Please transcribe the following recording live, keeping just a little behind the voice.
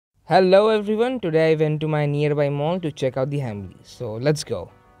Hello everyone, today I went to my nearby mall to check out the hamleys. So let's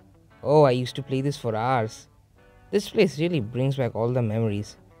go. Oh, I used to play this for hours. This place really brings back all the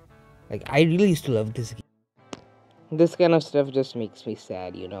memories. Like, I really used to love this game. This kind of stuff just makes me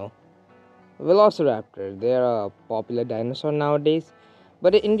sad. Velociraptor, they're a popular dinosaur nowadays.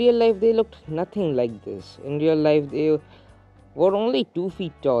 But in real life, they looked nothing like this. In real life, they were only 2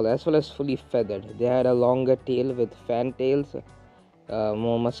 feet tall as well as fully feathered. They had a longer tail with fan tails,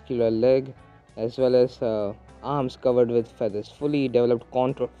 more muscular leg, as well as arms covered with feathers, fully developed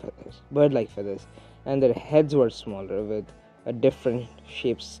contour feathers, bird-like feathers, and their heads were smaller with a different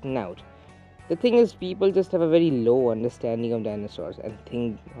shaped snout. The thing is, people just have a very low understanding of dinosaurs and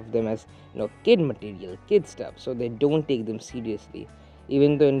think of them as kid material, kid stuff, so they don't take them seriously.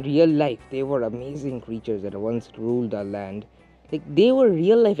 Even though in real life they were amazing creatures that once ruled our land, like they were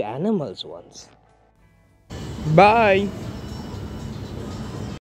real life animals once. Bye.